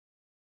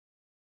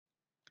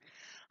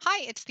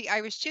Hi, it's the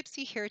Irish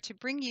Gypsy here to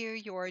bring you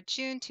your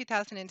June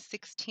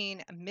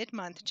 2016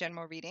 mid-month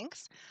general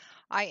readings.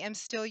 I am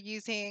still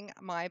using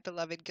my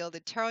beloved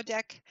Gilded Tarot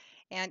deck,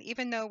 and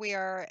even though we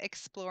are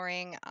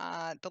exploring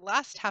the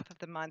last half of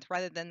the month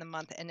rather than the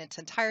month in its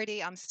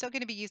entirety, I'm still going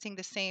to be using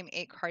the same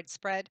 8-card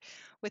spread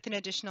with an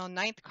additional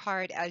ninth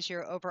card as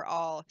your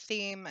overall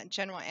theme,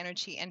 general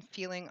energy, and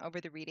feeling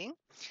over the reading.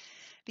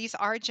 These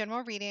are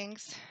general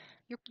readings.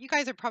 You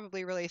guys are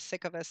probably really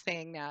sick of us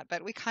saying that,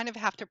 but we kind of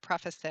have to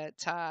preface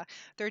it.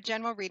 They're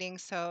general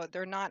readings, so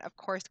they're not, of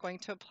course, going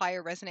to apply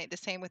or resonate the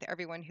same with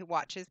everyone who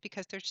watches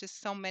because there's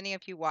just so many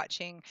of you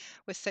watching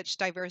with such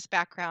diverse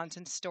backgrounds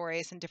and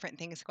stories and different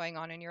things going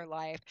on in your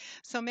life.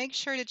 So make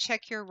sure to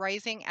check your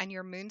rising and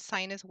your moon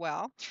sign as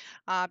well,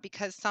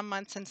 because some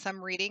months and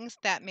some readings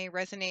that may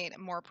resonate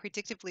more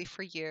predictively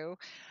for you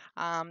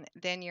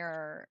than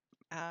your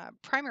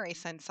primary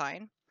sun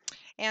sign.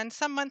 And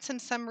some months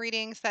and some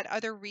readings that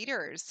other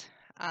readers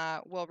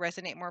will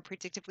resonate more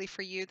predictively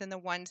for you than the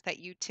ones that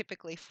you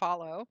typically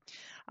follow.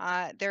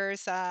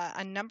 There's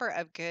a number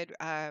of good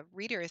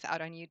readers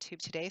out on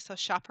YouTube today, so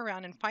shop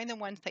around and find the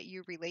ones that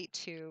you relate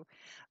to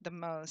the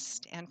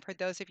most. And for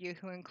those of you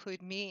who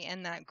include me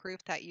in that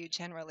group that you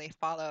generally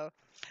follow,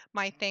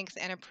 my thanks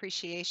and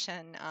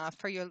appreciation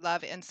for your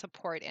love and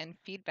support and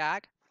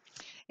feedback.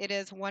 It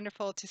is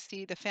wonderful to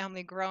see the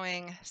family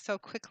growing so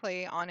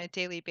quickly on a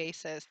daily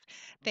basis.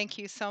 Thank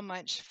you so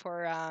much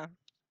for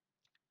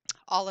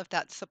all of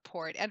that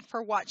support and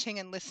for watching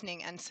and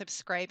listening and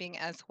subscribing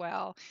as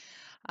well.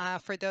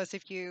 For those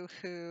of you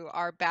who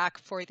are back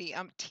for the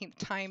umpteenth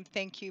time,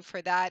 thank you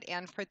for that.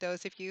 And for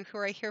those of you who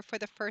are here for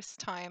the first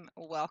time,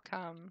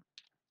 welcome.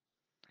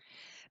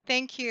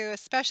 Thank you, a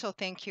special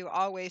thank you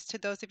always to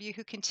those of you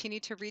who continue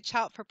to reach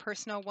out for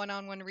personal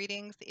one-on-one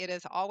readings. It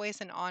is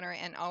always an honor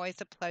and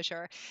always a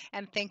pleasure.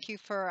 And thank you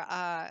for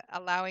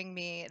allowing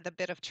me the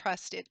bit of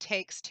trust it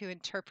takes to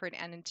interpret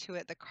and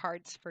intuit the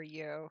cards for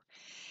you.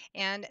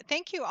 And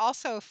thank you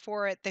also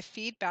for the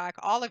feedback,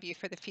 all of you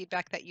for the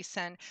feedback that you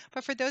send.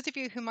 But for those of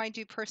you whom I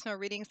do personal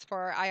readings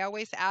for, I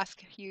always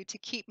ask you to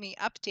keep me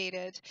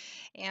updated.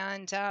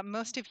 And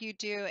most of you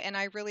do. And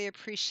I really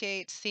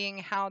appreciate seeing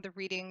how the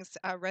readings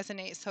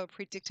resonate so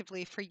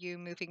predictively for you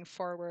moving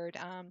forward.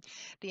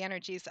 The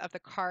energies of the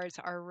cards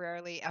are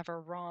rarely ever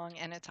wrong.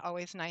 And it's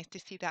always nice to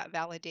see that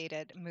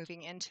validated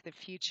moving into the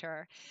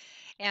future.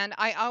 And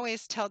I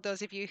always tell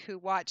those of you who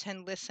watch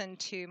and listen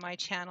to my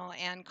channel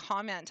and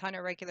comment on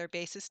a regular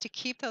basis to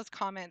keep those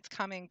comments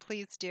coming.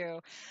 Please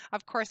do.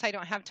 Of course, I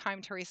don't have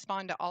time to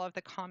respond to all of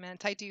the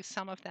comments. I do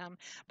some of them,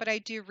 but I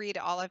do read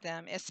all of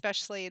them,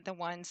 especially the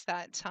ones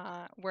that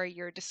where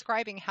you're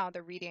describing how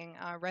the reading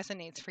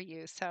resonates for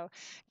you. So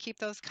keep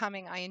those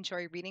coming. I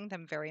enjoy reading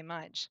them very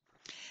much.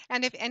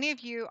 And if any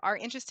of you are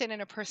interested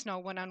in a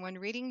personal one-on-one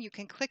reading, you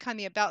can click on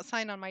the About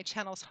sign on my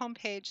channel's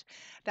homepage.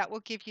 That will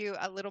give you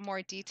a little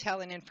more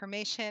detail and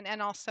information, and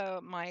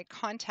also my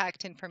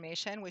contact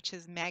information, which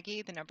is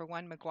Maggie, the number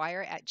one,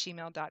 McGuire at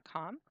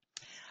gmail.com.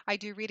 I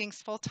do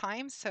readings full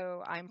time,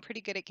 so I'm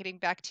pretty good at getting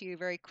back to you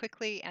very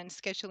quickly and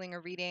scheduling a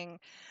reading.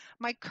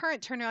 My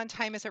current turnaround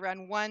time is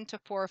around 1 to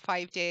 4 or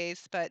 5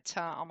 days, but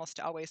almost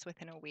always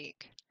within a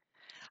week.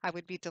 I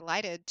would be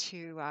delighted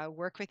to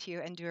work with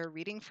you and do a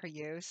reading for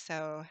you.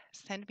 So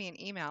send me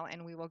an email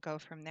and we will go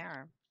from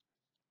there.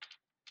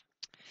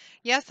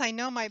 Yes, I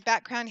know my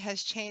background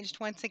has changed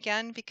once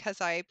again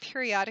because I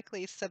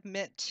periodically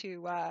submit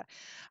to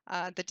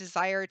the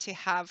desire to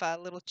have a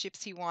little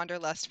gypsy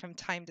wanderlust from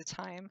time to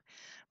time.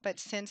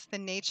 But since the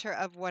nature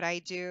of what I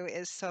do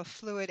is so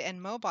fluid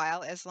and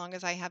mobile, as long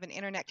as I have an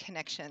internet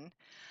connection,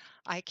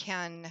 I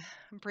can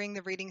bring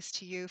the readings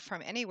to you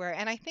from anywhere.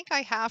 And I think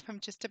I have from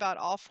just about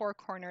all 4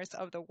 corners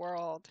of the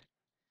world.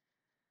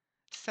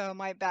 So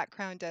my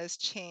background does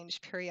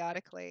change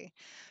periodically.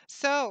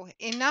 So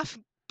enough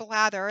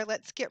blather.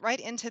 Let's get right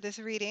into this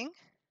reading.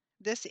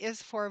 This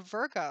is for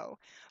Virgo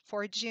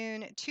for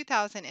June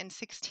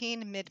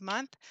 2016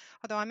 mid-month,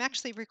 although I'm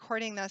actually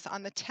recording this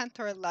on the 10th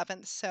or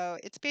 11th, so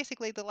it's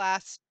basically the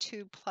last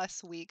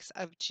 2+ weeks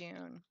of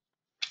June.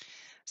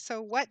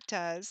 So what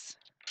does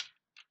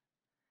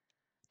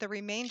the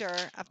remainder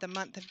of the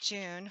month of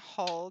June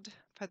hold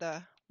for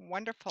the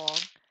wonderful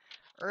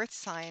earth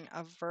sign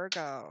of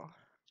Virgo?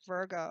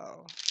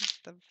 Virgo,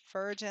 the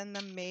Virgin,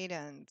 the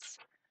Maidens,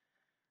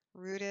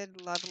 rooted,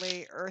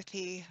 lovely,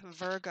 earthy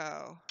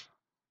Virgo.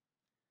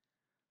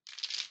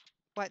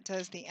 What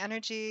does the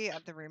energy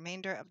of the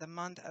remainder of the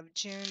month of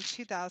June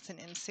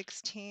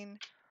 2016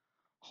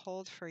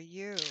 hold for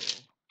you,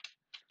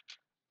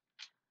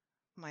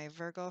 my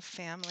Virgo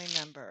family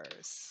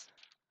members?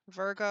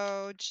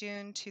 Virgo,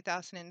 June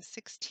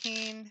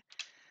 2016,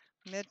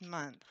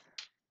 mid-month.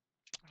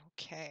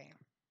 Okay.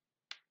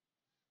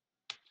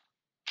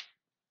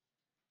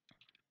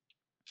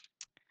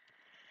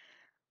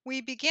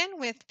 We begin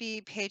with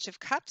the Page of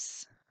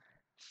Cups,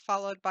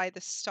 followed by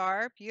the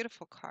Star,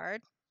 beautiful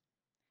card.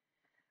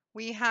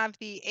 We have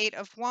the Eight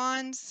of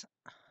Wands,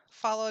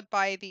 followed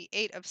by the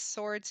Eight of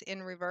Swords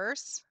in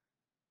reverse.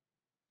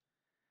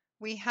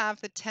 We have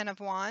the Ten of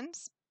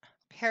Wands,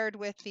 paired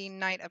with the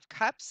Knight of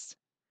Cups.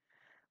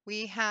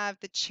 We have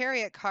the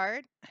Chariot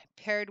card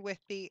paired with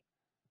the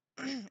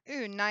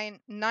ooh,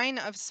 nine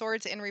of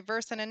Swords in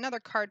reverse, and another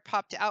card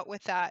popped out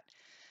with that.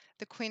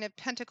 The Queen of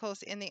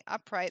Pentacles in the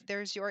upright.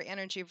 There's your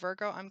energy,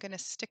 Virgo. I'm going to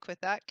stick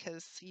with that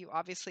because you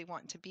obviously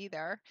want to be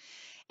there.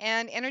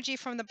 And energy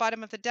from the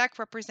bottom of the deck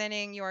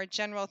representing your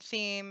general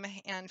theme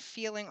and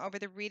feeling over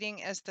the reading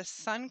is the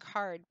Sun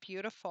card.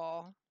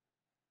 Beautiful.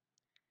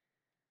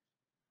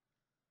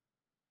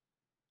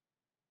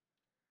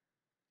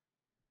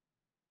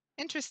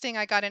 Interesting,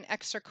 I got an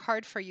extra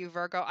card for you,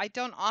 Virgo. I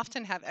don't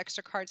often have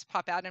extra cards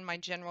pop out in my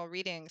general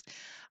readings,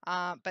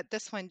 but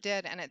this one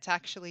did, and it's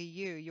actually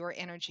you, your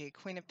energy,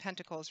 Queen of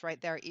Pentacles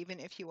right there, even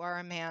if you are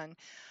a man.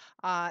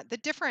 The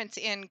difference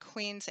in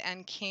queens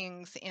and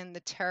kings in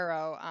the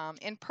tarot,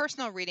 in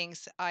personal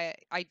readings,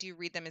 I do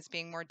read them as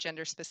being more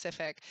gender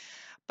specific,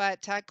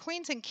 but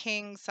queens and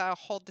kings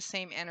hold the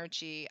same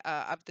energy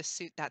of the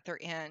suit that they're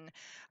in.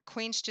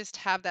 Queens just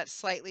have that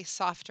slightly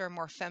softer,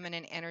 more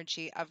feminine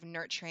energy of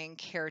nurturing,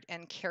 care,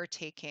 and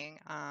caretaking,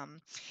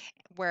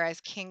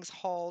 whereas kings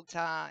hold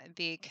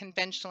the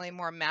conventionally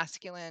more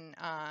masculine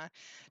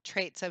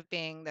traits of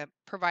being the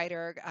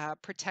provider,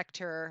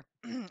 protector.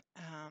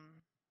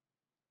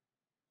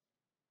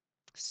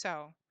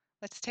 So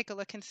let's take a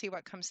look and see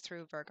what comes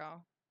through,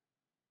 Virgo.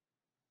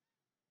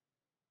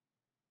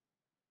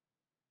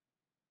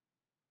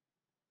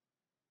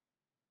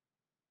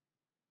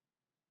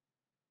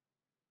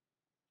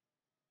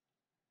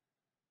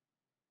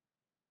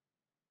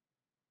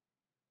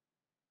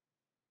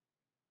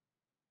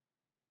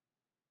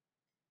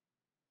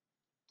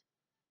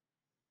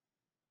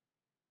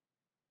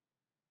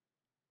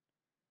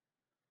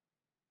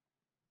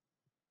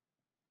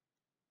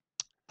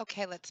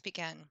 Okay, let's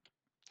begin.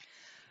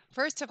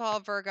 First of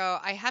all, Virgo,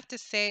 I have to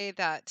say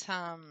that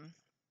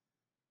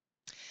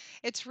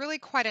it's really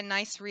quite a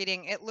nice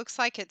reading. It looks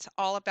like it's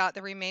all about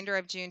the remainder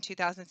of June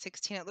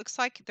 2016. It looks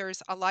like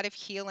there's a lot of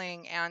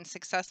healing and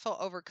successful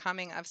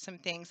overcoming of some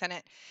things, and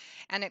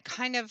it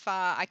kind of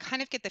I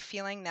kind of get the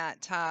feeling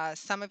that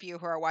some of you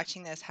who are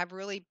watching this have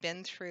really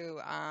been through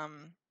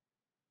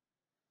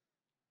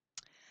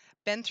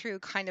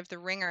kind of the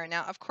ringer.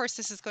 Now, of course,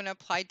 this is going to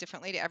apply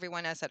differently to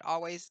everyone as it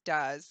always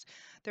does.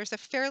 There's a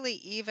fairly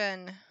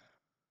even,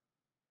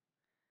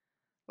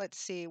 let's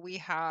see, we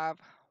have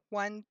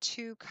one,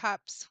 two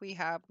cups, we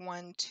have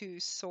one, two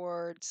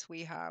swords,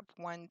 we have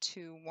one,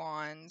 two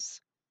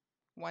wands,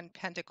 one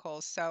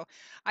pentacles. So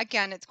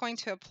again, it's going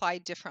to apply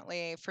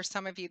differently. For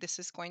some of you, this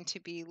is going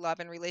to be love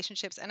and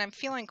relationships, and I'm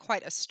feeling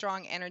quite a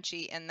strong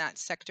energy in that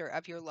sector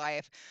of your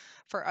life.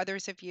 For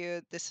others of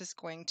you, this is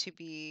going to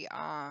be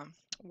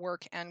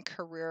work and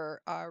career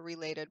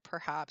related,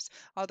 perhaps.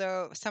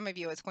 Although some of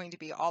you, it's going to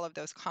be all of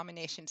those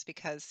combinations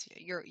because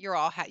you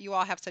all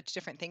have such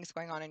different things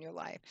going on in your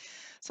life.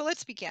 So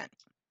let's begin.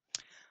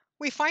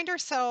 We find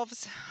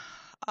ourselves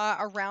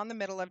around the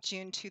middle of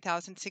June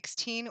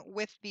 2016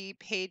 with the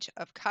Page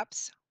of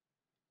Cups,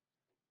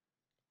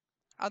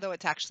 although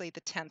it's actually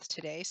the 10th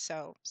today,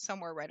 so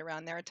somewhere right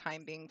around there,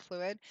 time being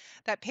fluid.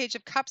 That Page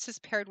of Cups is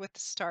paired with the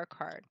Star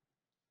card.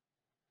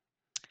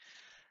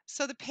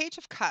 So the Page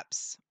of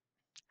Cups.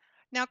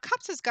 Now,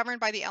 Cups is governed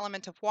by the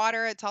element of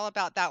water. It's all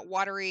about that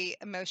watery,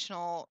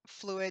 emotional,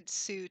 fluid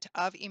suit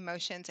of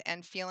emotions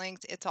and feelings.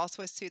 It's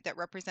also a suit that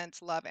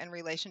represents love and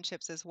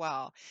relationships as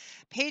well.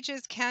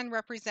 Pages can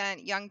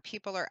represent young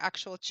people or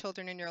actual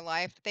children in your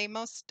life. They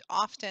most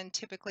often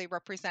typically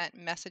represent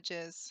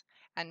messages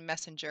and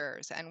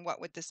messengers. And what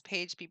would this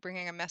page be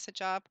bringing a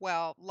message of?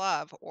 Well,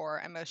 love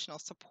or emotional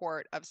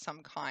support of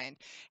some kind,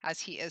 as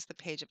he is the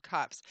Page of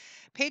Cups.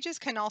 Pages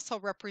can also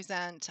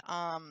represent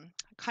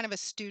kind of a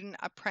student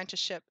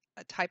apprenticeship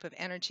type of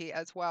energy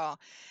as well.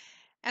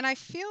 And I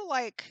feel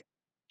like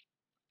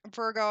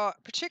Virgo,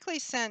 particularly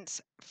since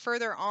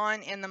further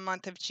on in the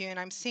month of June,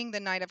 I'm seeing the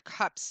Knight of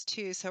Cups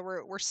too. So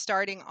we're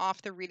starting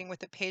off the reading with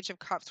the Page of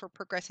Cups. We're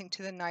progressing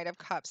to the Knight of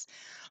Cups.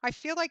 I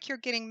feel like you're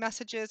getting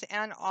messages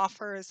and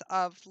offers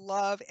of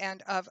love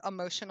and of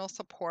emotional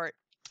support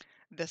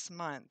this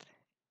month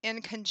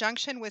in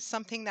conjunction with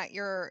something that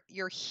you're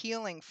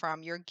healing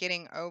from, you're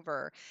getting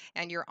over,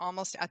 and you're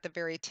almost at the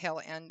very tail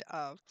end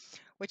of,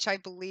 which I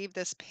believe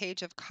this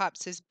Page of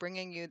Cups is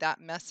bringing you that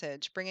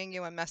message, bringing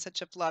you a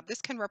message of love. This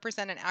can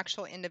represent an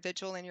actual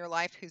individual in your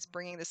life who's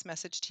bringing this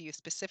message to you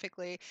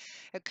specifically.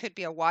 It could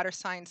be a water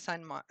sign,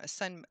 sun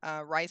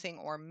rising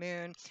or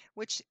moon,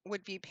 which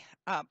would be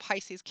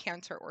Pisces,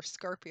 Cancer, or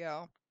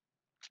Scorpio.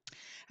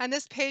 And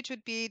this page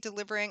would be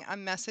delivering a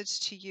message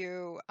to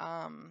you,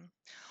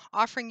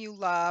 offering you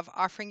love,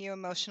 offering you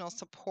emotional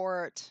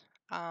support,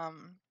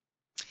 um,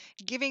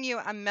 giving you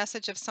a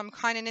message of some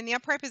kind. And in the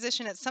upright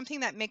position, it's something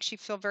that makes you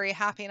feel very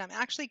happy. And I'm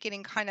actually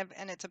getting kind of,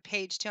 and it's a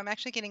page too, I'm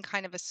actually getting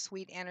kind of a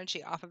sweet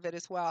energy off of it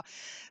as well.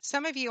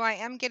 Some of you, I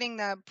am getting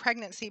the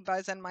pregnancy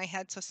buzz in my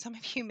head. So some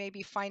of you may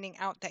be finding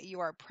out that you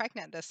are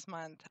pregnant this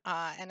month.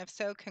 And if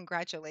so,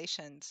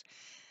 congratulations.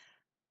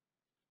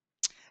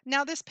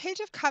 Now, this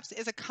Page of Cups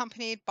is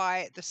accompanied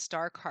by the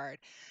Star card.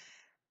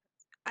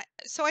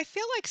 So I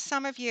feel like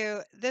some of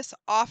you, this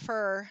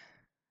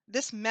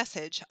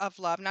message of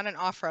love, not an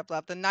offer of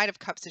love. The Knight of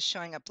Cups is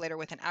showing up later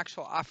with an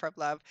actual offer of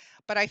love,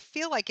 but I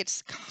feel like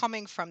it's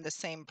coming from the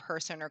same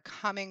person or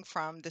coming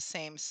from the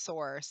same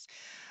source.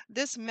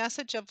 This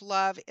message of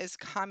love is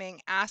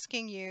coming,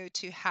 asking you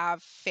to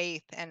have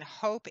faith and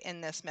hope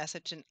in this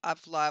message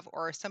of love,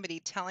 or somebody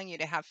telling you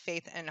to have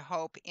faith and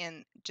hope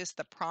in just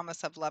the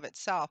promise of love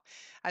itself,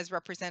 as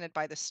represented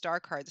by the Star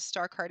card. The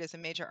Star card is a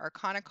major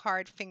arcana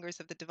card, fingers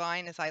of the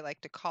divine, as I like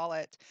to call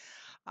it.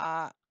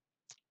 Uh,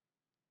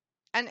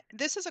 and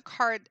this is a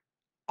card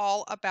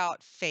all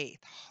about faith,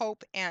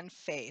 hope, and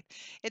faith.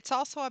 It's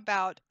also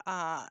about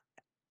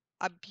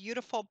a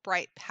beautiful,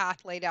 bright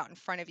path laid out in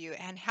front of you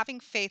and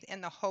having faith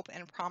in the hope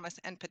and promise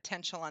and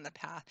potential on the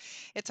path.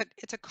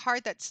 It's a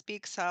card that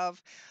speaks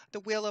of the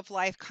wheel of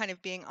life kind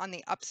of being on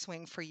the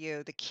upswing for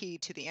you. The key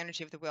to the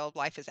energy of the wheel of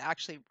life is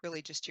actually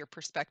really just your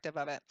perspective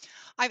of it.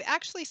 I've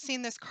actually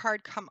seen this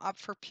card come up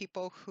for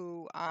people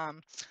who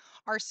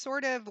are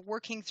sort of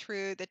working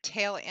through the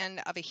tail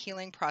end of a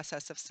healing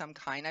process of some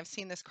kind. I've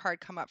seen this card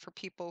come up for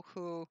people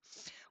who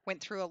went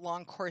through a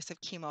long course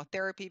of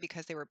chemotherapy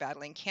because they were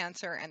battling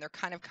cancer and they're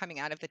kind of coming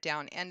out of the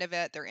down end of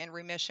it. They're in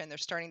remission. They're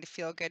starting to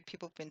feel good.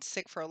 People have been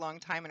sick for a long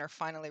time and are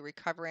finally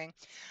recovering.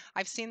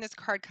 I've seen this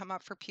card come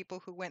up for people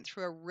who went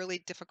through a really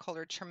difficult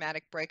or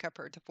traumatic breakup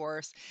or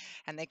divorce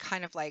and they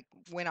kind of like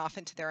went off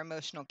into their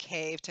emotional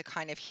cave to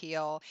kind of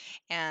heal.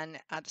 And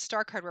the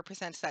star card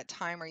represents that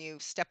time where you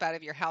step out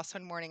of your house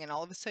one morning and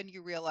all of a sudden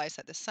you realize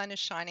that the sun is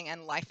shining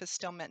and life is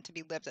still meant to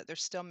be lived, that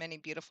there's still many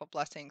beautiful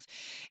blessings.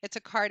 It's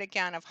a card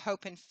again of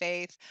hope and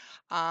faith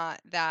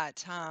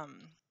that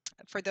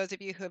for those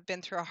of you who have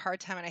been through a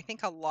hard time, and I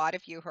think a lot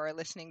of you who are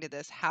listening to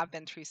this have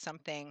been through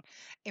something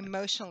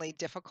emotionally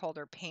difficult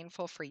or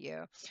painful for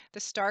you. The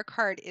star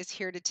card is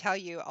here to tell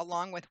you,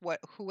 along with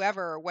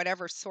whoever or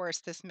whatever source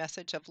this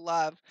message of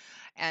love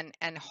and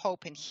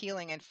hope and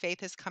healing and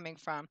faith is coming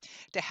from,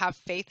 to have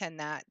faith in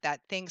that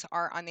things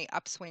are on the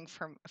upswing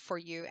for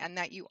you and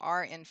that you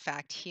are in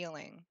fact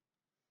healing.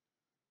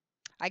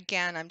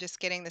 Again, I'm just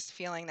getting this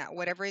feeling that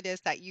whatever it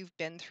is that you've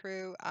been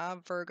through,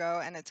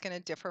 Virgo, and it's going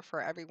to differ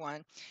for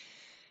everyone,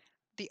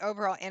 the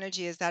overall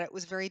energy is that it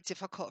was very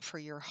difficult for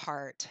your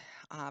heart,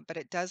 but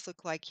it does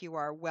look like you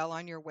are well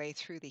on your way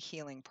through the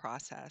healing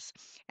process.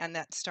 And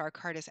that star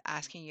card is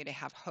asking you to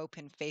have hope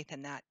and faith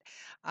in that.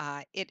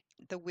 It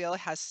the wheel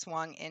has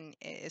swung in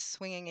is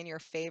swinging in your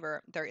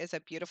favor. There is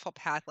a beautiful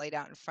path laid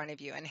out in front of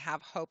you, and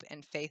have hope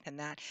and faith in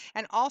that.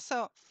 And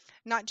also,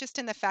 not just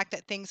in the fact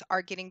that things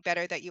are getting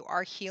better, that you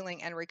are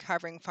healing and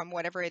recovering from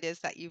whatever it is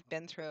that you've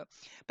been through,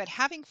 but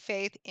having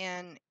faith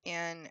in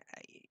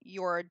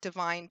your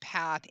divine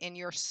path, in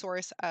your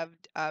source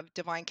of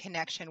divine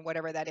connection,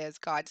 whatever that is,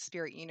 God,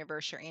 spirit,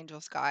 universe, your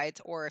angels, guides,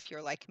 or if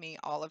you're like me,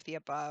 all of the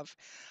above.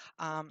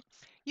 Um,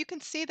 you can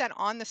see that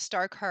on the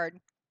star card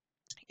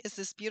is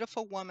this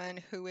beautiful woman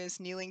who is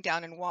kneeling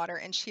down in water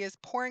and she is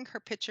pouring her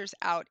pitchers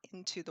out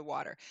into the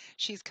water.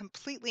 She's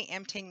completely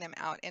emptying them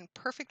out in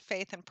perfect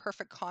faith and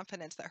perfect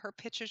confidence that her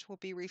pitchers will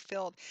be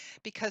refilled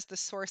because the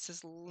source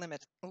is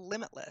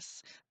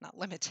limitless, not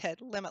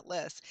limited,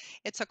 limitless.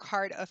 It's a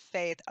card of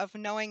faith, of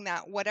knowing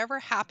that whatever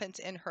happens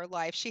in her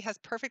life, she has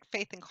perfect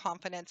faith and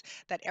confidence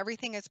that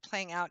everything is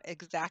playing out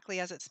exactly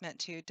as it's meant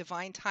to.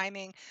 Divine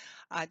timing,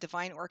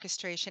 divine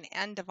orchestration,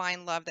 and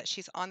divine love, that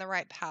she's on the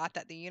right path,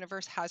 that the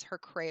universe has her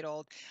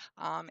cradled.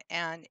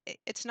 And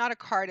it's not a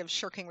card of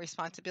shirking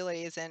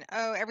responsibilities and,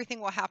 oh, everything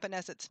will happen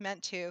as it's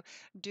meant to.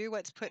 Do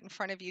what's put in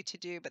front of you to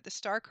do. But the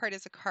star card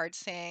is a card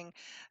saying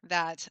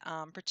that,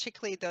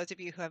 particularly those of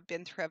you who have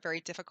been through a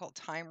very difficult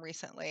time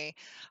recently,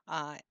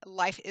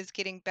 life is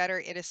getting better.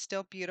 It is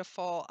still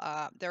beautiful.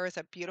 There is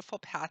a beautiful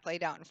path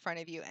laid out in front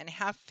of you, and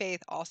have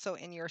faith also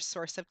in your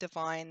source of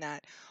divine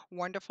that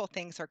wonderful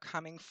things are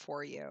coming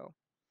for you.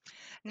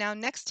 Now,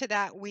 next to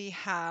that, we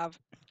have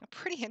a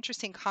pretty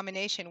interesting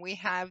combination. We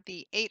have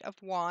the Eight of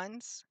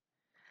Wands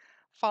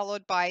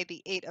followed by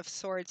the Eight of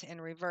Swords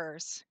in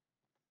reverse.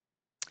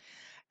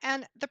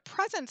 And the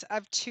presence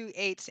of two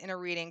eights in a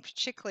reading,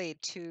 particularly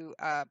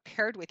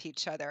paired with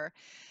each other,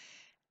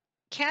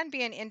 can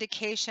be an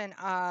indication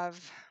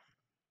of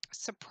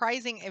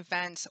surprising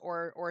events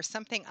or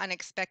something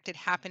unexpected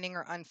happening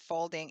or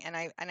unfolding. And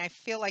I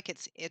feel like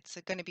it's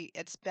going to be,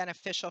 it's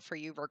beneficial for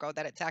you, Virgo,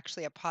 that it's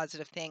actually a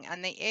positive thing.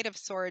 And the Eight of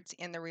Swords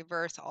in the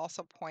reverse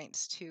also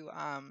points to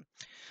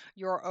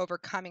you're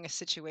overcoming a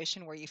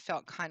situation where you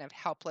felt kind of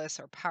helpless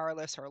or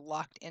powerless or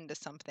locked into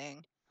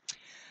something.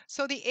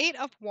 So the Eight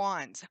of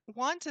Wands.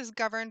 Wands is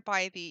governed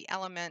by the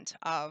element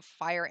of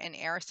fire and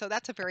air. So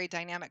that's a very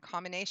dynamic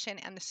combination.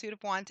 And the suit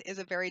of Wands is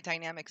a very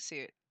dynamic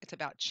suit. It's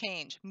about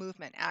change,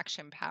 movement,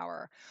 action,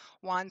 power.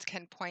 Wands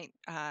can point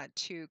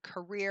to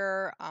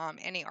career,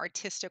 any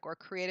artistic or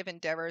creative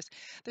endeavors.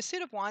 The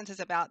suit of Wands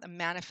is about the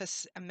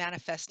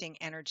manifesting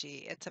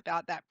energy. It's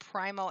about that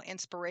primal,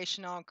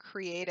 inspirational,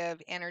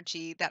 creative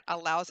energy that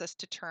allows us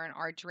to turn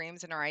our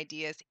dreams and our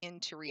ideas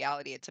into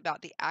reality. It's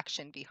about the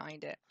action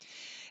behind it.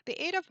 The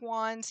Eight of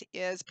Wands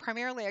is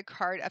primarily a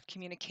card of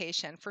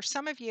communication. For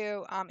some of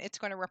you, it's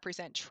going to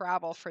represent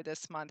travel for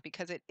this month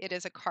because it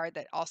is a card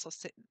that also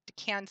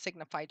can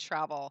signify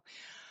travel,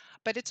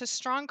 but it's a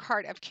strong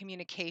card of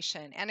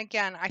communication. And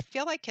again, I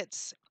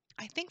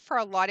think for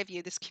a lot of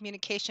you, this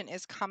communication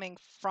is coming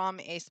from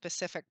a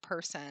specific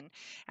person,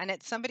 and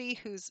it's somebody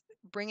who's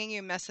bringing you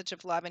a message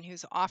of love and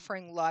who's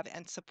offering love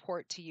and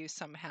support to you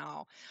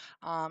somehow.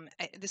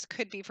 This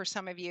could be for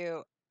some of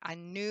you a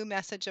new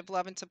message of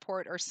love and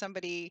support, or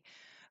somebody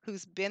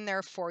who's been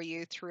there for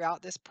you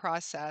throughout this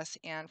process,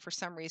 and for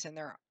some reason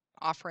they're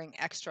offering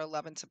extra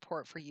love and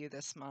support for you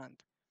this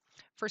month.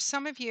 For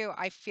some of you,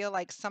 I feel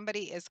like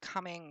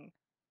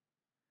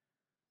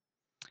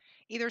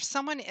either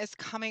someone is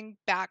coming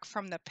back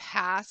from the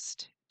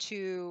past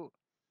to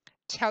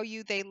tell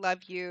you they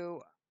love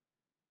you.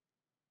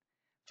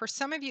 For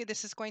some of you,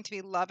 this is going to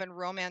be love and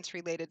romance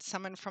related.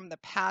 Someone from the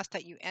past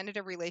that you ended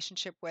a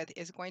relationship with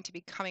is going to be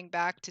coming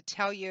back to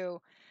tell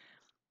you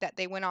that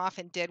they went off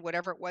and did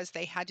whatever it was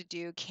they had to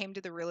do, came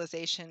to the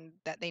realization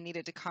that they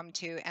needed to come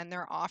to, and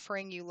they're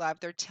offering you love.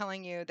 They're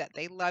telling you that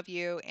they love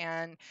you,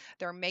 and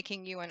they're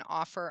making you an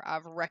offer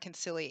of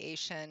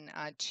reconciliation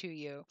to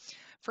you.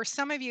 For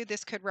some of you,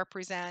 this could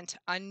represent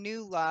a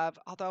new love,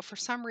 although for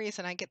some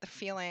reason I get the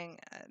feeling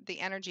the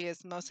energy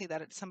is mostly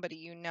that it's somebody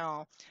you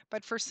know.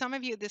 But for some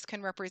of you, this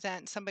can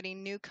represent somebody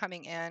new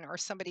coming in, or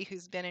somebody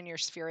who's been in your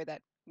sphere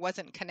that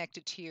wasn't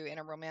connected to you in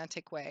a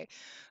romantic way,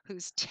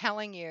 who's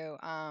telling you,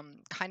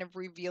 kind of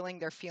revealing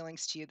their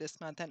feelings to you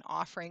this month and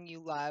offering you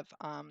love,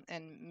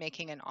 and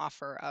making an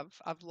offer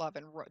of love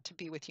and to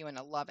be with you in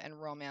a love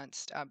and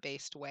romance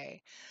based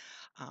way.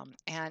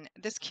 And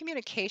this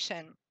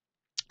communication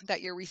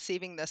that you're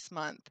receiving this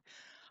month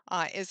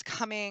is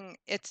coming.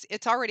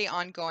 It's already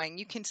ongoing.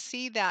 You can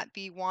see that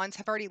the wands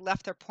have already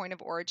left their point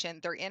of origin.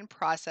 They're in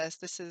process.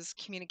 This is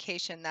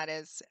communication that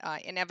is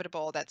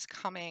inevitable, that's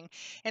coming.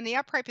 In the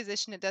upright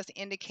position, it does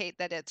indicate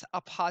that it's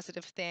a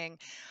positive thing.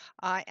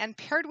 And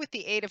paired with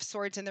the Eight of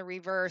Swords in the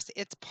reverse,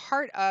 it's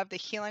part of the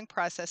healing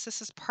process.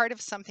 This is part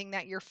of something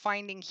that you're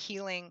finding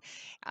healing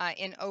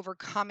in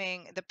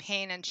overcoming the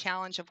pain and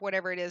challenge of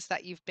whatever it is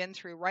that you've been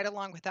through. Right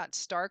along with that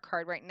star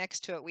card right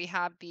next to it, we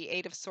have the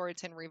Eight of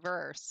Swords in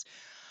reverse.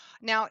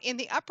 Now, in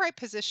the upright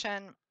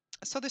position,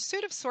 so the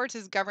suit of swords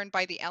is governed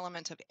by the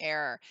element of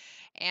air.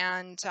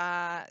 And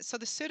so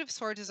the suit of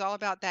swords is all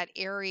about that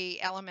airy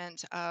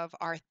element of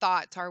our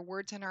thoughts, our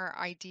words, and our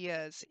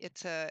ideas.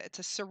 It's a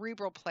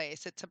cerebral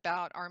place. It's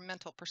about our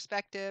mental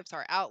perspectives,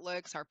 our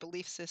outlooks, our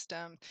belief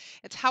system.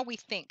 It's how we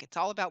think. It's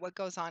all about what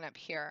goes on up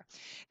here.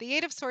 The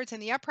Eight of Swords in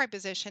the upright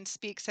position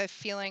speaks of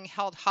feeling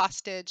held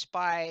hostage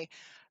by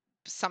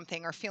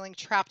something or feeling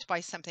trapped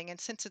by something,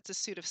 and since it's a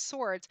suit of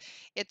swords,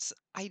 it's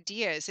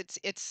ideas,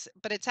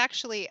 but it's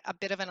actually a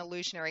bit of an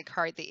illusionary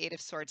card, the Eight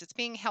of Swords. It's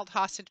being held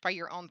hostage by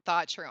your own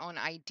thoughts, your own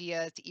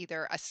ideas,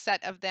 either a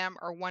set of them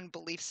or one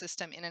belief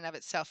system in and of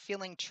itself,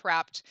 feeling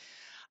trapped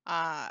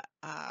uh,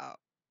 uh,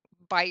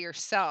 by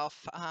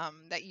yourself,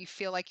 that you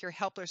feel like you're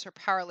helpless or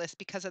powerless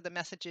because of the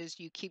messages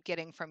you keep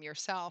getting from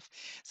yourself.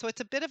 So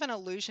it's a bit of an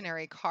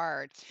illusionary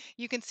card.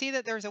 You can see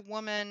that there's a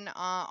woman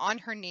on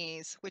her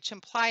knees, which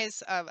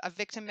implies a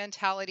victim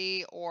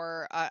mentality,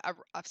 or a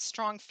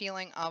strong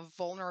feeling of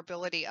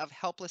vulnerability, of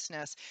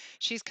helplessness.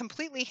 She's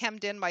completely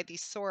hemmed in by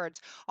these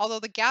swords, although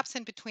the gaps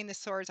in between the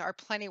swords are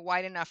plenty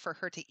wide enough for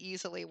her to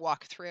easily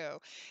walk through.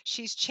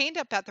 She's chained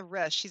up at the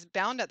wrist. She's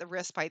bound at the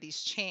wrist by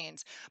these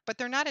chains, but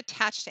they're not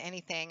attached to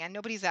anything,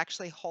 and nobody's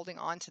actually holding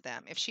on to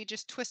them. If she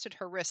just twisted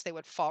her wrist, they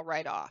would fall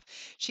right off.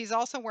 She's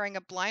also wearing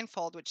a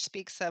blindfold, which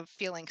speaks of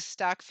feeling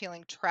stuck,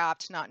 feeling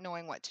trapped, not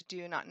knowing what to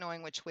do, not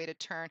knowing which way to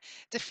turn,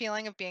 the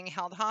feeling of being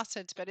held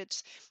hostage. But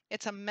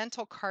it's a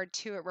mental card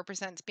too. It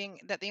represents being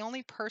that the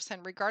only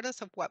person,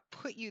 regardless of what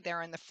put you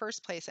there in the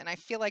first place, and I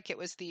feel like it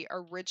was the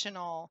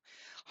original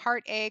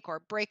heartache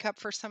or breakup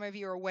for some of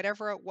you, or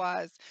whatever it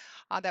was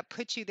that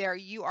put you there,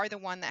 you are the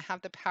one that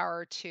have the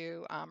power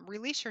to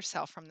release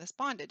yourself from this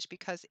bondage,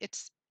 because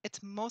it's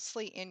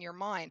mostly in your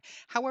mind.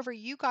 However,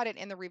 you got it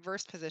in the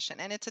reverse position,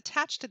 and it's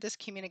attached to this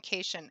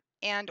communication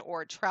and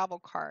or travel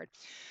card.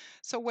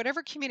 So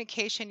whatever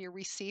communication you're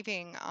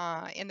receiving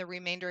in the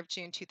remainder of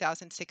June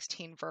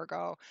 2016,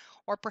 Virgo,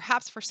 or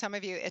perhaps for some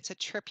of you, it's a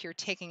trip you're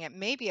taking. It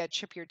may be a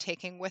trip you're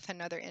taking with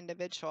another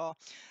individual.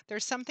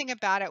 There's something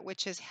about it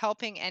which is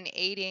helping and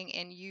aiding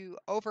in you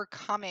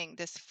overcoming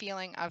this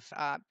feeling of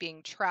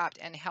being trapped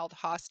and held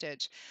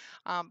hostage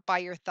by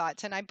your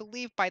thoughts. And I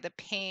believe by the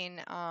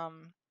pain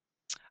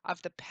of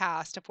the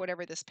past, of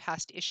whatever this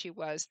past issue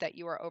was that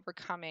you are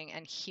overcoming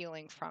and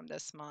healing from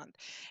this month.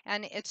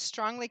 And it's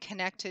strongly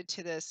connected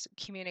to this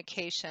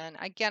communication.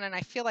 Again, and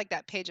I feel like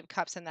that Page of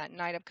Cups and that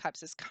Knight of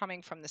Cups is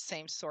coming from the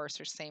same source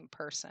or same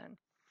person.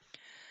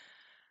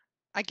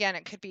 Again,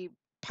 it could be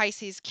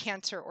Pisces,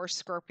 Cancer, or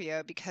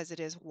Scorpio because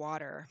it is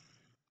water.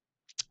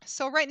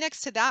 So right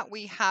next to that,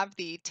 we have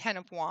the Ten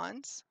of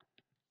Wands,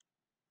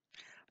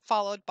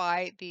 followed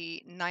by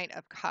the Knight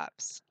of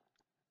Cups.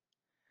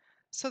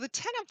 So the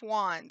Ten of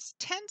Wands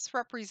tends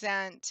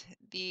represent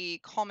the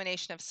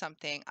culmination of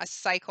something, a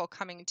cycle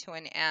coming to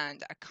an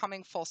end, a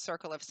coming full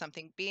circle of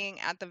something, being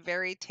at the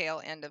very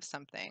tail end of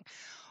something.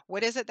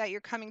 What is it that you're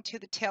coming to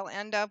the tail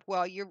end of?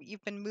 Well,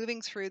 you've been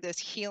moving through this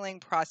healing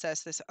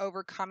process, this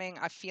overcoming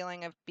a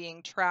feeling of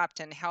being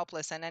trapped and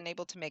helpless and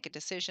unable to make a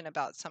decision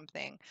about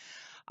something.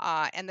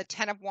 And the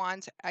Ten of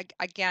Wands,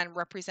 again,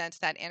 represents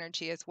that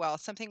energy as well.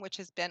 Something which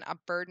has been a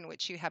burden,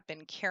 which you have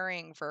been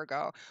carrying,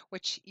 Virgo,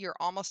 which you're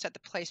almost at the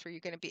place where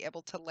you're going to be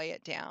able to lay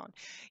it down.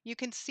 You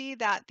can see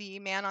that the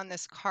man on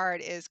this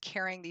card is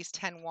carrying these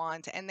 10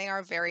 wands, and they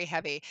are very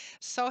heavy.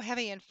 So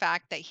heavy, in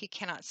fact, that he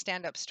cannot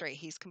stand up straight.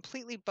 He's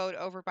completely bowed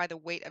over by the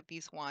weight of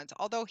these wands,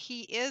 although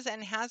he is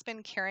and has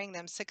been carrying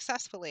them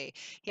successfully.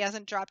 He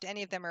hasn't dropped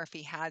any of them, or if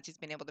he has, he's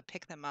been able to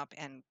pick them up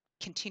and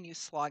continue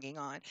slogging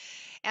on.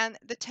 And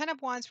the Ten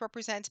of Wands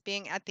represents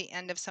being at the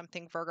end of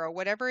something, Virgo,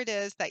 whatever it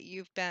is that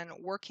you've been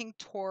working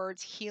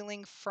towards,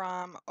 healing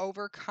from,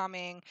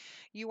 overcoming.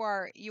 You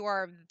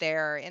are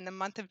there in the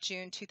month of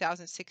June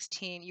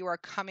 2016. You are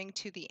coming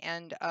to the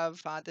end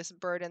of this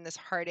burden, this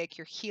heartache.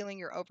 You're healing,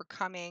 you're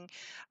overcoming,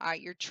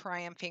 you're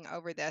triumphing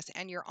over this,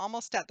 and you're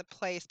almost at the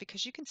place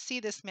because you can see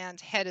this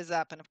man's head is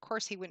up, and of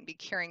course he wouldn't be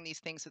carrying these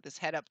things with his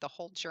head up the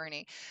whole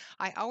journey.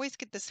 I always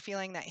get this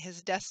feeling that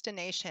his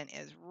destination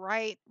is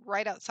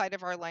right outside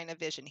of our line of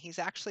vision. He's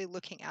actually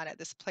looking at it,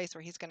 this place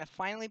where he's going to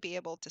finally be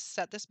able to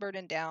set this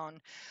burden down,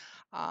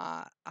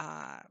 uh,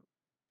 uh,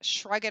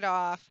 shrug it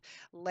off,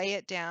 lay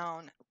it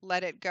down,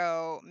 let it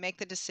go, make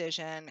the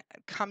decision,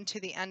 come to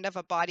the end of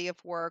a body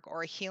of work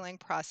or a healing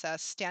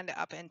process, stand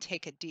up and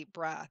take a deep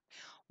breath.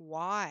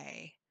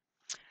 Why?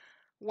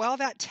 Well,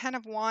 that 10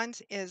 of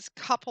Wands is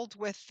coupled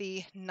with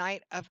the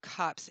Knight of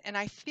Cups. And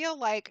I feel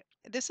like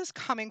this is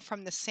coming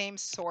from the same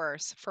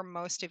source for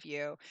most of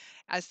you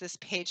as this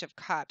Page of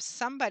Cups.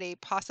 Somebody,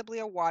 possibly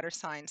a water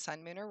sign,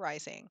 sun, moon, or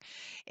rising,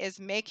 is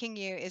giving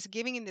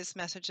you this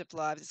message of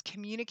love, is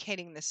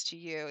communicating this to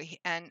you.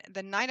 And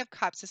the Knight of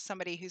Cups is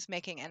somebody who's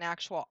making an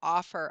actual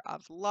offer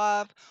of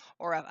love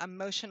or of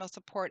emotional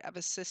support, of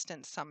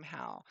assistance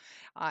somehow.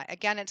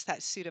 Again, it's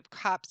that suit of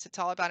cups. It's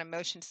all about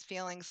emotions,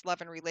 feelings,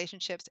 love, and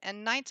relationships.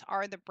 And knights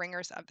are the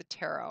bringers of the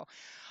tarot.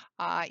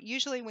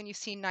 Usually, when you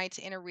see knights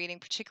in a reading,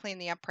 particularly in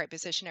the upright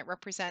position, it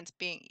represents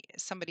being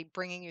somebody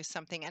bringing you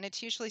something, and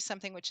it's usually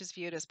something which is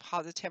viewed as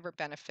positive or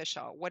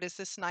beneficial. What is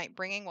this knight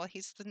bringing? Well,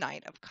 he's the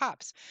Knight of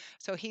Cups.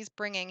 So he's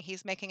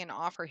making an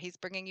offer, he's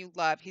bringing you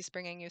love, he's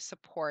bringing you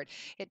support.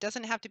 It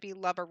doesn't have to be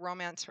love or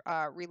romance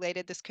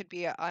related. This could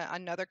be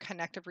another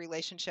connective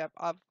relationship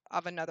of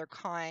another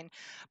kind,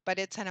 but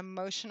it's an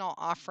emotional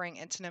offering.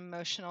 It's an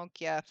emotional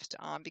gift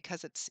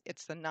because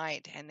it's the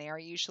knight, and they are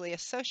usually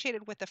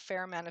associated with a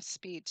fair amount of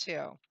speed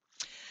too.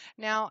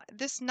 Now,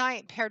 this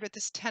knight paired with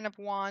this 10 of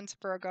Wands,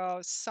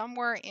 Virgo,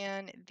 somewhere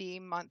in the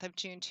month of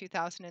June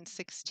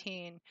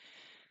 2016.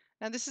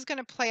 Now, this is going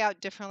to play out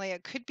differently.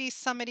 It could be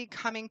somebody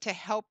coming to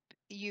help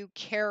you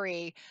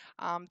carry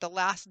the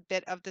last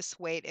bit of this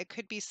weight. It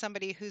could be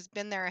somebody who's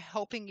been there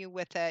helping you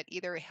with it,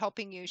 either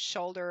helping you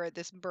shoulder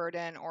this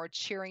burden or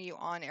cheering you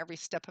on every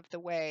step of the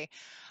way.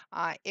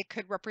 It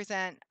could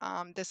represent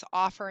this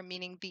offer,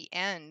 meaning the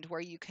end,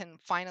 where you can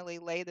finally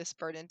lay this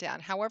burden down.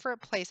 However, it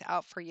plays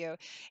out for you,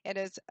 it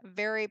is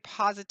very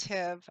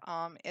positive.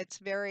 It's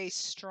very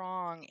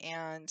strong,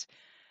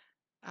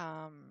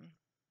 um,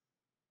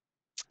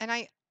 and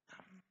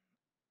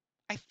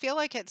I feel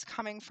like it's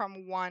coming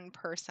from one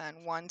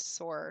person, one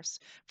source.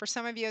 For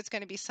some of you, it's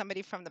going to be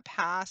somebody from the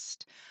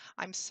past.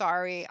 I'm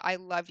sorry. I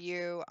love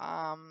you.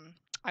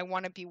 I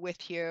want to be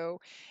with you.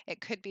 It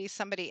could be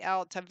somebody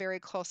else, a very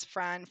close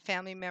friend,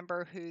 family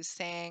member who's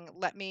saying,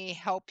 "Let me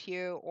help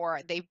you,"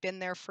 or they've been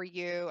there for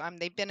you.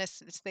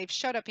 They've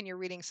showed up in your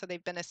reading, so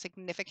they've been a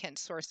significant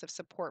source of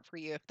support for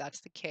you if that's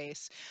the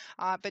case.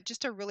 But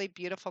just a really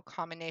beautiful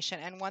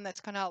combination, and one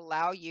that's going to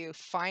allow you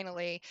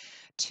finally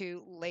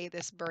to lay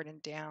this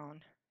burden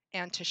down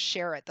and to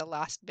share it, the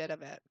last bit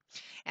of it,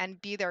 and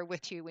be there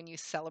with you when you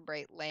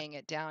celebrate laying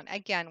it down.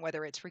 Again,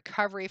 whether it's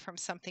recovery from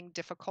something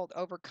difficult,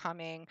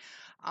 overcoming,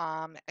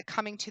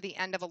 coming to the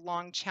end of a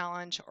long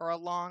challenge or a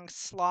long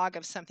slog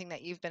of something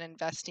that you've been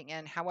investing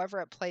in, however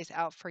it plays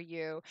out for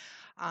you,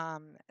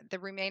 the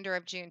remainder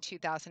of June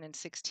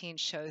 2016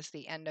 shows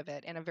the end of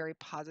it in a very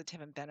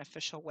positive and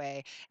beneficial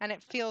way. And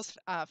it feels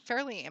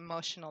fairly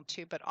emotional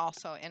too, but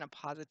also in a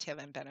positive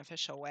and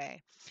beneficial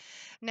way.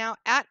 Now,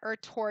 at or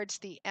towards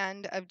the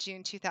end of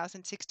June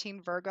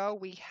 2016, Virgo,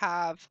 we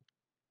have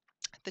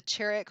the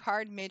Chariot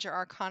card, Major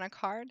Arcana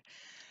card,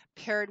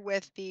 paired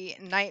with the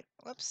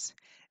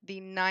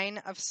Nine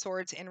of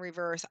Swords in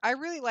reverse. I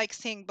really like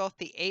seeing both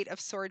the Eight of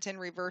Swords in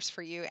reverse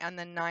for you and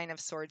the Nine of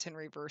Swords in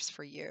reverse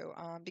for you,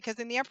 because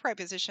in the upright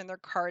position, they're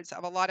cards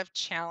of a lot of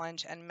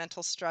challenge and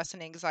mental stress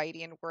and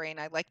anxiety and worry, and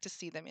I like to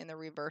see them in the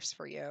reverse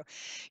for you.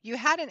 You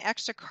had an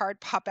extra card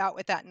pop out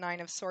with that Nine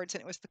of Swords,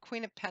 and it was the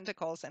Queen of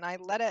Pentacles, and I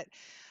let it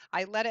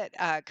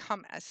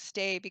come as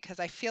stay because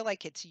I feel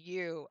like it's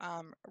you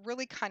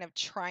really kind of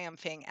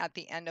triumphing at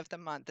the end of the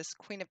month. This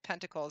Queen of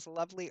Pentacles,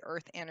 lovely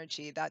earth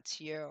energy,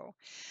 that's you.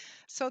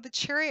 So the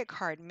Chariot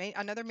card,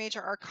 another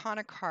major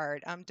arcana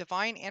card,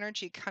 divine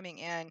energy coming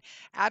in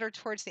at or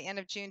towards the end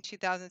of June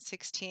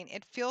 2016.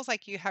 It feels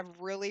like you have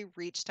really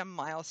reached a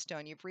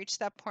milestone. You've reached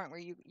that point where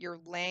you're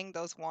laying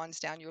those wands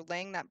down, you're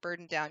laying that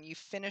burden down, you've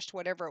finished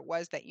whatever it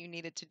was that you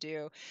needed to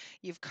do.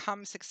 You've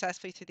come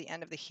successfully through the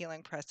end of the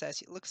healing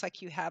process. It looks like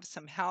you have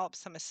some help,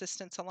 some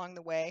assistance along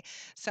the way.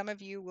 Some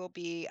of you will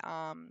be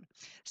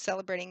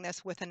celebrating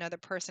this with another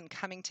person,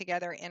 coming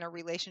together in a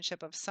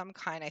relationship of some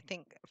kind. I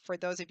think for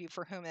those of you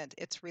for whom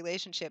it's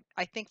relationship,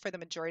 I think for the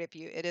majority of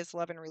you, it is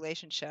love and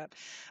relationship.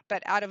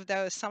 But out of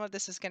those, some of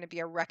this is going to be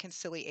a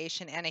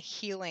reconciliation and a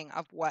healing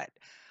of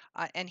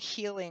and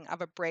healing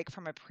of a break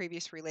from a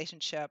previous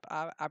relationship,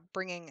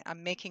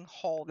 making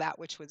whole that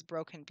which was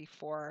broken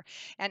before.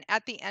 And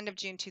at the end of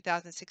June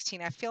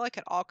 2016, I feel like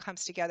it all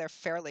comes together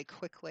fairly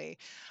quickly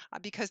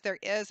because there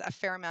is a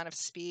fair amount of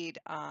speed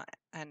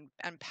and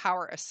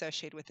power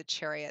associated with the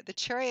Chariot. The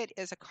Chariot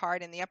is a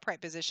card in the upright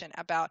position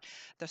about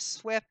the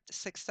swift,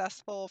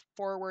 successful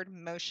forward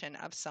motion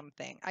of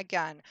something.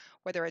 Again,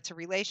 whether it's a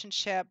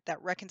relationship,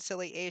 that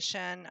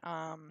reconciliation.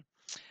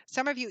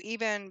 Some of you,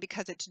 even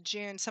because it's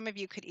June, some of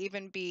you could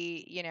even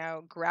be,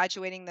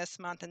 graduating this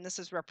month, and this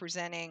is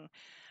representing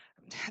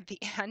the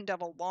end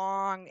of a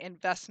long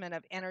investment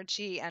of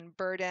energy and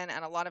burden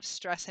and a lot of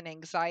stress and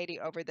anxiety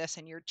over this,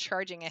 and you're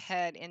charging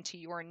ahead into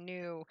your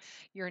new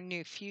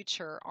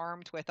future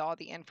armed with all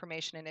the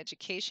information and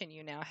education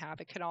you now have.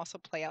 It could also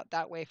play out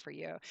that way for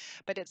you,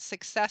 but it's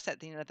success at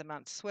the end of the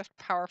month, swift,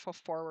 powerful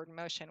forward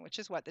motion, which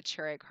is what the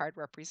Chariot card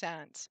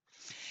represents.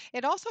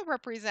 It also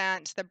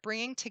represents the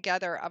bringing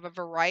together of a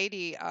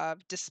variety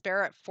of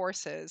disparate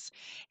forces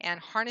and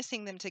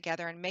harnessing them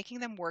together and making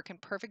them work in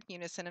perfect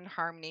unison and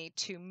harmony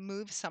to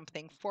move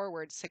something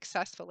forward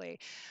successfully.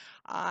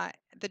 Uh,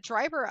 the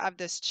driver of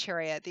this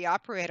chariot, the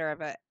operator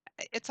of it,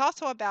 it's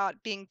also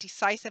about being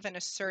decisive and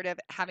assertive,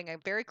 having a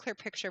very clear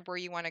picture of where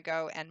you want to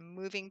go and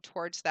moving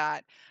towards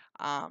that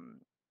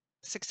um,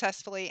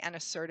 successfully and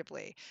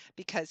assertively,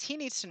 because he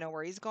needs to know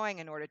where he's going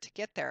in order to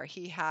get there.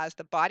 He has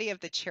the body of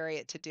the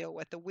chariot to deal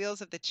with, the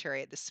wheels of the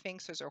chariot, the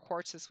sphinxes or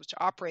horses which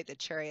operate the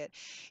chariot.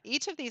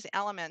 Each of these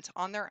elements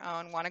on their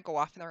own want to go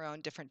off in their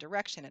own different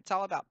direction. It's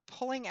all about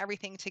pulling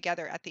everything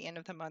together at the end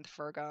of the month,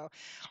 Virgo,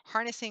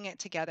 harnessing it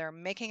together,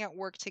 making it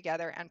work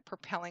together, and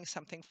propelling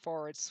something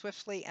forward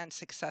swiftly and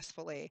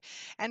successfully.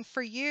 And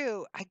for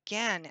you,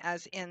 again,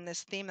 as in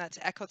this theme that's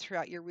echoed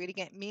throughout your reading,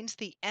 it means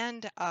the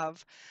end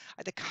of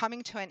the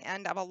coming to an end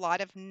of a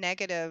lot of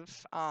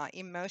negative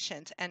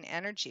emotions and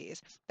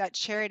energies. That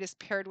chariot is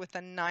paired with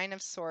the Nine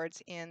of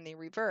Swords in the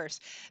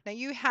reverse. Now,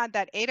 you had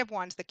that Eight of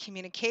Wands, the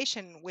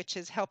communication, which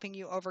is helping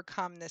you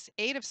overcome this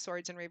Eight of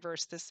Swords in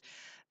reverse, this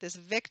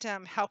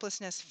victim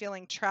helplessness,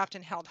 feeling trapped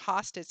and held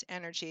hostage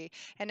energy.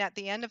 And at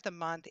the end of the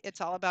month,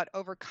 it's all about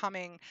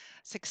overcoming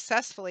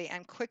successfully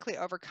and quickly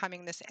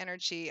overcoming this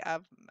energy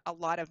of a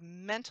lot of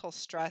mental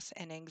stress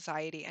and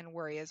anxiety and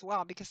worry as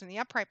well. Because in the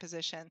upright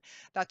position,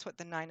 that's what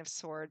the Nine of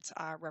Swords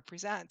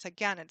represents.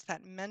 Again, it's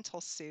that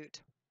mental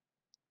suit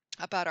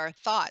about our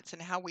thoughts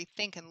and how we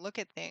think and look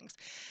at things.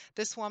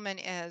 This woman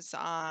is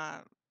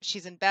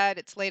she's in bed,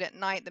 it's late at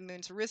night, the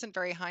moon's risen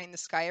very high in the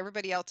sky.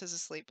 Everybody else is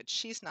asleep, but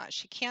she's not.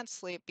 She can't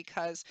sleep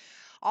because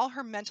all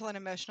her mental and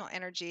emotional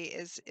energy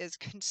is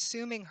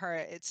consuming her.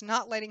 It's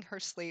not letting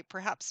her sleep,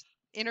 perhaps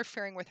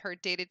interfering with her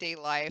day-to-day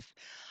life.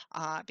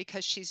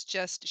 Because she's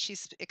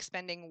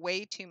expending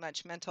way too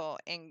much mental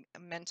and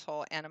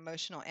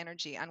emotional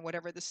energy on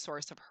whatever the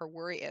source of her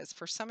worry is.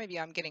 For some of you,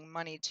 I'm getting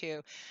money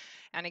too,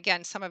 and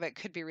again, some of it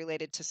could be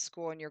related to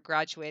school and you're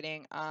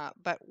graduating,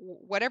 but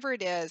whatever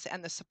it is,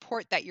 and the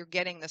support that you're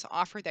getting, this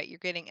offer that you're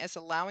getting, is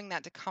allowing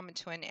that to come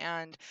to an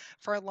end.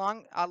 For a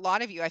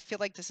lot of you, I feel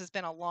like this has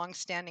been a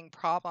long-standing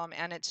problem,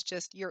 and it's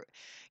just you're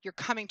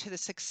coming to the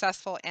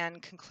successful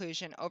end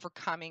conclusion,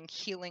 overcoming,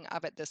 healing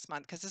of it this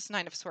month, because this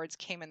Nine of Swords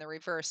came in the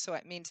reverse, so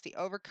it means the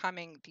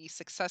overcoming, the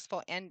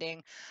successful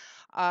ending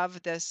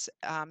of this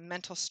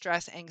mental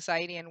stress,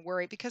 anxiety, and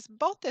worry, because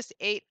both this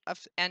Eight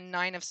of and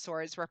Nine of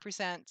Swords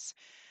represents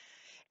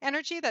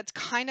energy that's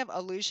kind of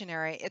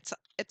illusionary.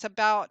 It's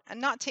about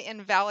not to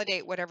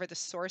invalidate whatever the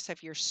source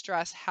of your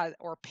stress has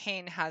or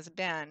pain has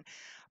been,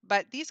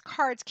 but these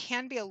cards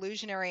can be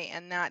illusionary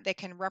in that they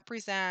can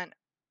represent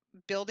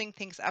building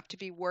things up to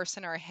be worse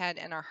in our head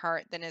and our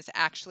heart than is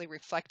actually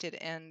reflected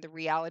in the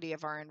reality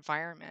of our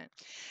environment.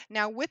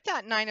 Now, with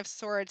that Nine of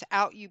Swords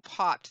out, you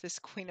popped this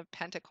Queen of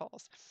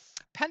Pentacles.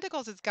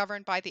 Pentacles is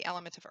governed by the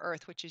element of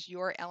earth, which is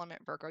your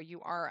element, Virgo. You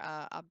are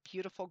a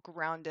beautiful,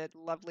 grounded,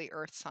 lovely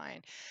earth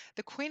sign.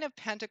 The Queen of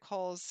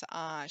Pentacles,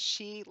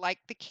 she,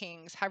 like the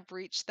kings, have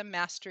reached the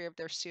mastery of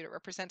their suit. It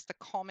represents the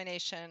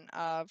culmination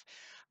of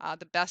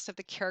the best of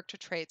the character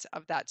traits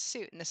of that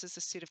suit. And this is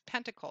the suit of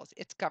Pentacles.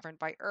 It's governed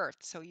by earth.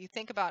 So you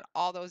think about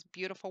all those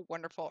beautiful,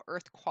 wonderful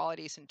earth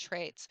qualities and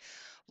traits.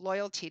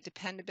 loyalty,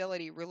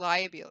 dependability,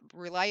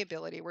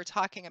 reliability. We're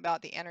talking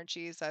about the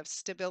energies of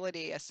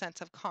stability, a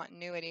sense of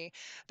continuity.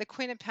 The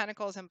Queen of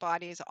Pentacles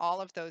embodies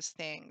all of those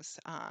things.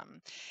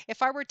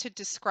 If I were to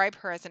describe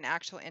her as an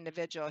actual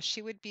individual,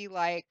 she would be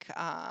like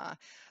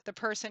the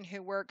person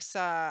who works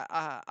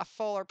a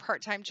full or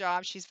part-time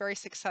job. She's very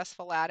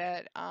successful at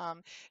it.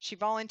 She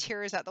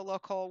volunteers at the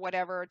local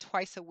whatever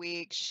twice a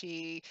week.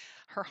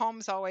 Her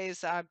home's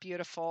always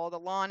beautiful. The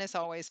lawn is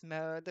always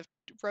mowed. The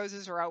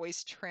roses are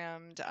always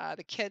trimmed.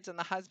 The kids and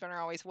the husband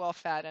are always well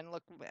fed and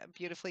look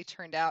beautifully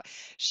turned out.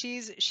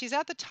 She's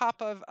at the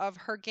top of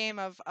her game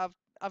of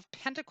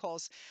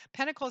Pentacles.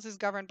 Pentacles is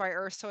governed by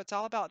Earth, so it's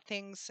all about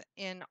things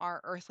in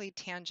our earthly,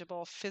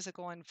 tangible,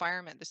 physical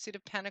environment. The suit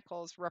of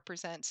Pentacles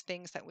represents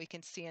things that we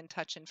can see and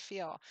touch and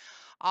feel.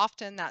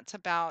 Often that's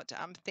about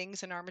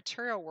things in our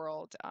material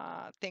world,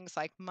 things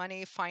like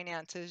money,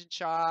 finances,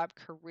 job,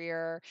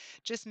 career,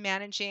 just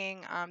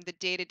managing the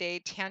day-to-day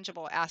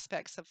tangible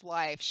aspects of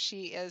life.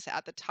 She is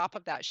at the top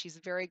of that. She's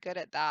very good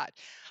at that.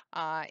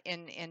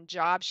 In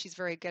job, she's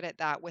very good at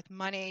that. With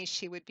money,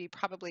 she would be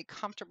probably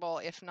comfortable,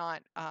 if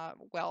not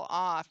well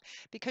off,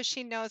 because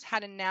she knows how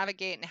to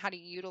navigate and how to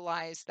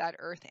utilize that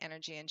earth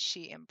energy, and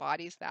she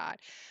embodies that.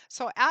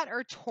 So at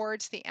or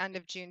towards the end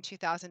of June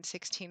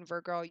 2016,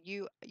 Virgo,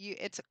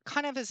 it's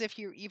kind of as if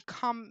you've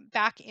come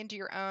back into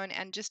your own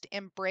and just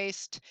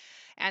embraced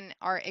and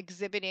are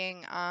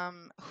exhibiting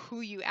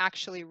who you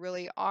actually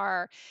really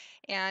are.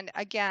 And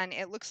again,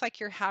 it looks like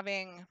you're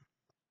having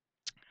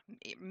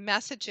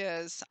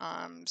messages,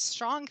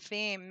 strong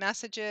theme,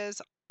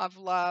 messages of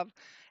love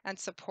and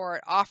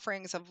support,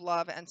 offerings of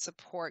love and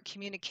support,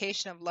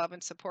 communication of love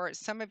and support.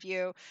 Some of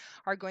you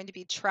are going to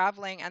be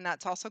traveling, and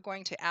that's also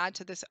going to add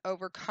to this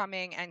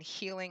overcoming and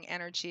healing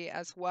energy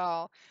as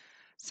well.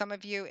 Some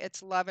of you,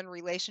 it's love and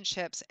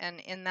relationships, and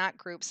in that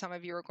group, some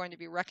of you are going to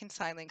be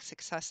reconciling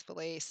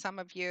successfully. Some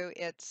of you,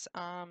 it's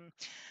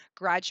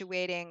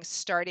graduating,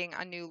 starting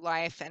a new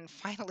life, and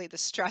finally the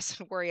stress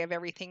and worry of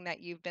everything that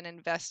you've been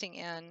investing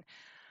in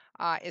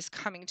is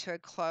coming to a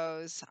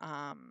close.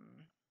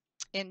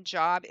 In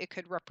job, it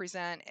could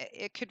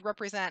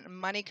represent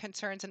money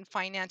concerns and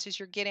finances.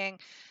 You're getting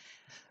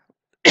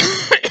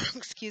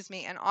excuse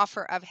me, an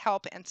offer of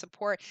help and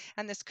support,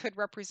 and this could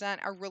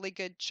represent a really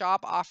good job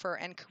offer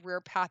and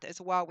career path as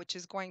well, which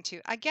is going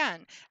to,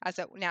 again, as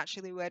it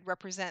naturally would,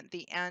 represent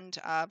the end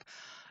of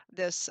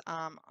this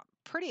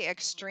pretty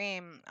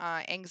extreme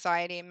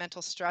anxiety,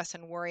 mental stress,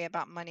 and worry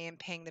about money and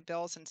paying the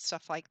bills and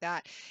stuff like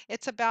that.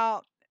 It's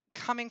about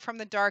coming from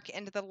the dark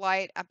into the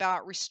light,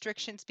 about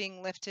restrictions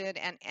being lifted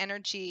and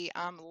energy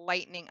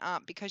lightening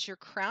up, because your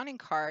crowning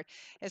card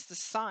is the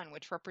sun,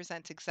 which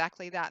represents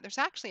exactly that. There's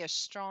actually a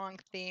strong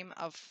theme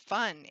of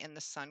fun in the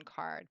sun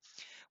card.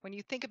 When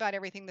you think about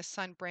everything the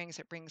sun brings,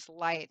 it brings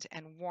light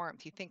and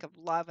warmth. You think of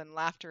love and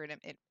laughter, and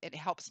it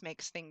helps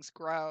makes things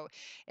grow.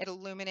 It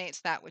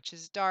illuminates that which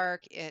is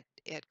dark.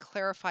 It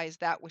clarifies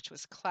that which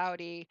was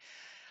cloudy.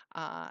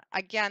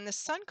 Again, the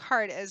sun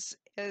card is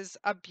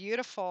a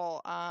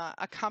beautiful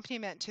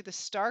accompaniment to the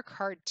star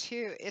card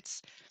too.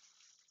 It's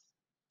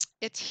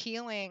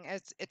healing.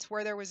 It's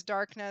where there was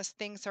darkness,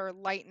 things are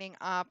lightening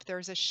up.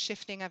 There's a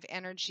shifting of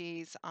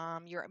energies.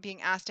 You're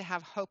being asked to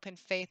have hope and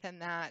faith in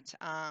that.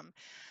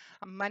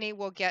 Money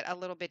will get a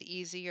little bit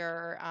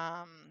easier.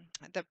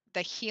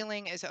 The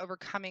healing is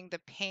overcoming the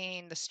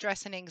pain. The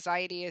stress and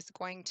anxiety is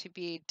going to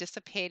be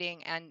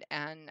dissipating, and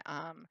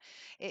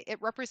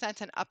it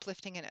represents an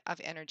uplifting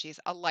of energies,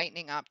 a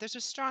lightening up. There's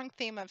a strong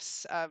theme of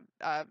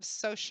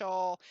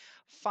social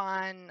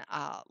fun,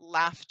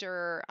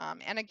 laughter,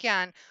 and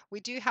again, we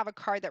do have a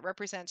card that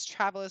represents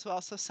travel as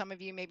well. So some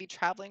of you may be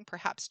traveling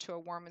perhaps to a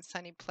warm and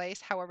sunny place.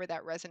 However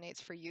that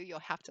resonates for you, you'll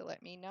have to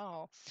let me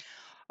know.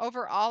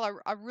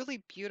 Overall, a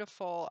really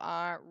beautiful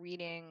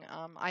reading.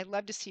 I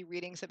love to see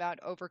readings about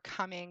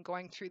overcoming,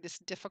 going through this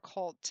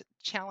difficult,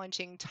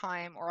 challenging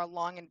time, or a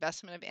long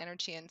investment of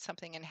energy in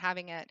something and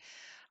having it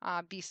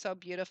be so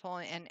beautiful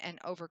and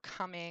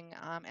overcoming.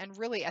 And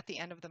really, at the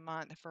end of the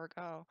month,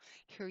 Virgo,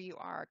 here you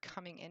are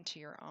coming into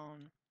your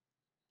own.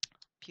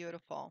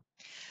 Beautiful.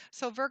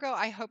 So, Virgo,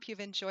 I hope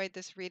you've enjoyed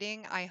this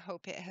reading. I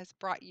hope it has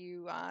brought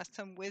you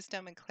some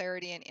wisdom and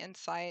clarity and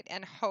insight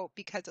and hope,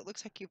 because it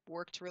looks like you've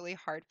worked really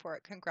hard for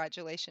it.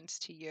 Congratulations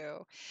to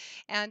you.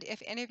 And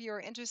if any of you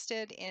are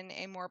interested in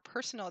a more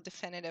personal,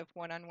 definitive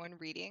one-on-one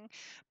reading,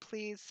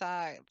 please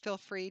feel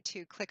free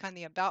to click on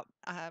the About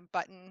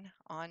button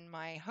on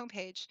my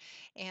homepage,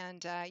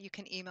 and you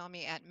can email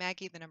me at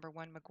Maggie, the number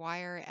one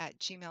McGuire at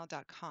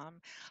gmail.com.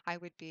 I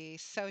would be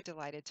so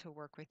delighted to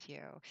work with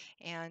you,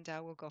 and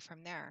we'll go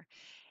from there.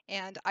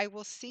 And I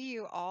will see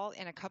you all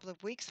in a couple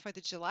of weeks for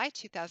the July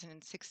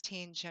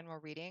 2016 general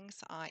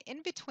readings.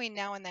 In between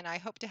now and then, I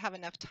hope to have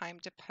enough time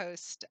to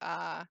post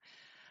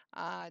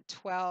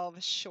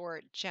 12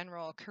 short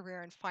general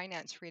career and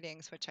finance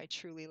readings, which I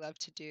truly love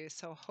to do.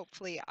 So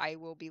hopefully I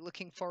will be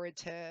looking forward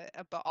to,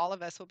 but all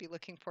of us will be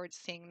looking forward to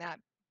seeing that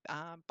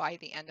by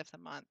the end of the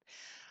month.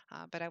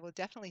 But I will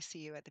definitely see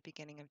you at the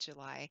beginning of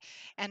July.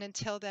 And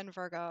until then,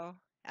 Virgo,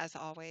 As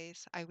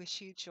always, I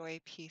wish you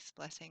joy, peace,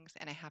 blessings,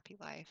 and a happy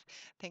life.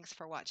 Thanks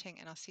for watching,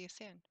 and I'll see you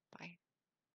soon. Bye.